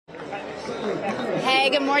Hey,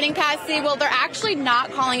 good morning, Cassie. Well, they're actually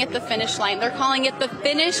not calling it the finish line. They're calling it the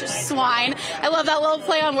finish swine. I love that little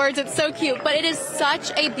play on words. It's so cute. But it is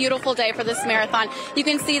such a beautiful day for this marathon. You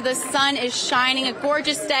can see the sun is shining, a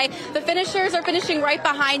gorgeous day. The finishers are finishing right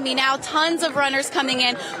behind me now. Tons of runners coming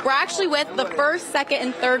in. We're actually with the first, second,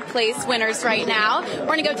 and third place winners right now. We're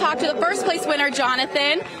going to go talk to the first place winner,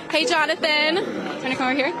 Jonathan. Hey, Jonathan. Want to come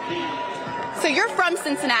over here? So you're from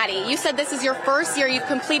Cincinnati. You said this is your first year. You've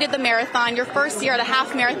completed the marathon, your first year at a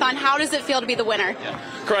half marathon. How does it feel to be the winner?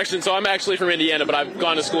 Correction, so I'm actually from Indiana, but I've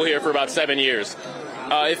gone to school here for about 7 years.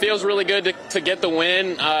 It feels really good to get the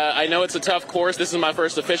win. I know it's a tough course. This is my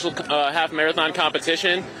first official half marathon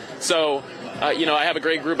competition. So, I have a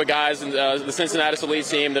great group of guys in the Cincinnati Elite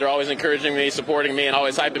team that are always encouraging me, supporting me, and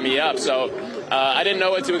always hyping me up. So I didn't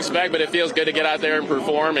know what to expect, but it feels good to get out there and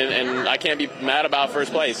perform, and I can't be mad about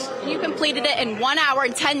first place. You completed it in 1 hour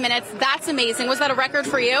and 10 minutes. That's amazing. Was that a record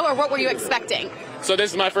for you, or what were you expecting? So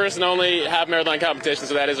this is my first and only half marathon competition,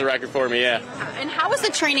 so that is a record for me, yeah. And how was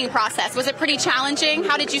the training process? Was it pretty challenging?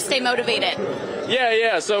 How did you stay motivated?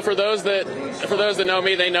 Yeah. So for those that know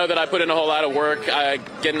me, they know that I put in a whole lot of work.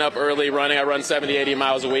 Getting up early, running. I run 70, 80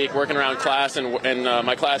 miles a week, working around class and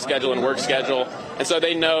my class schedule and work schedule. And so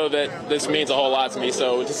they know that this means a whole lot to me.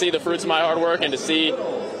 So to see the fruits of my hard work and to see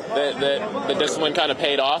that the discipline kind of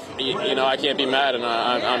paid off, I can't be mad, and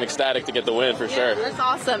I'm ecstatic to get the win for sure. That's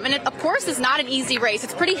awesome. And it, of course, is not an easy race.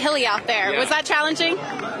 It's pretty hilly out there. Yeah. Was that challenging?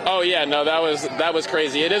 Oh yeah, no, that was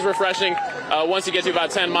crazy. It is refreshing. Once you get to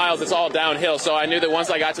about 10 miles, it's all downhill. So I knew that once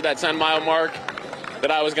I got to that 10-mile mark,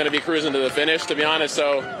 that I was going to be cruising to the finish, to be honest.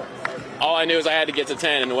 So all I knew is I had to get to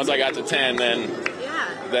 10, and once I got to 10,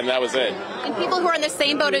 then that was it. And people who are in the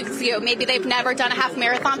same boat as you, maybe they've never done a half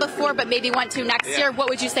marathon before, but maybe want to next year, what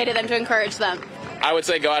would you say to them to encourage them? I would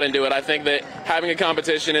say go out and do it. I think that having a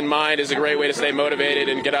competition in mind is a great way to stay motivated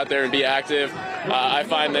and get out there and be active. I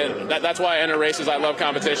find that's why I enter races. I love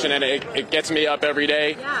competition, and it gets me up every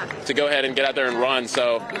day to go ahead and get out there and run.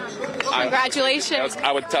 So, well, congratulations.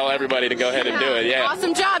 I would tell everybody to go ahead and do it. Yeah.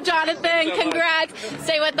 Awesome job, Jonathan. Congrats.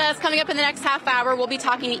 Stay with us. Coming up in the next half hour, we'll be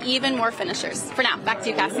talking to even more finishers. For now, back to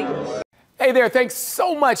you, Cassie. Hey there, thanks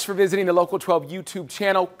so much for visiting the Local 12 YouTube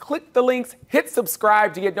channel. Click the links, hit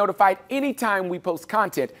subscribe to get notified anytime we post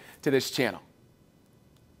content to this channel.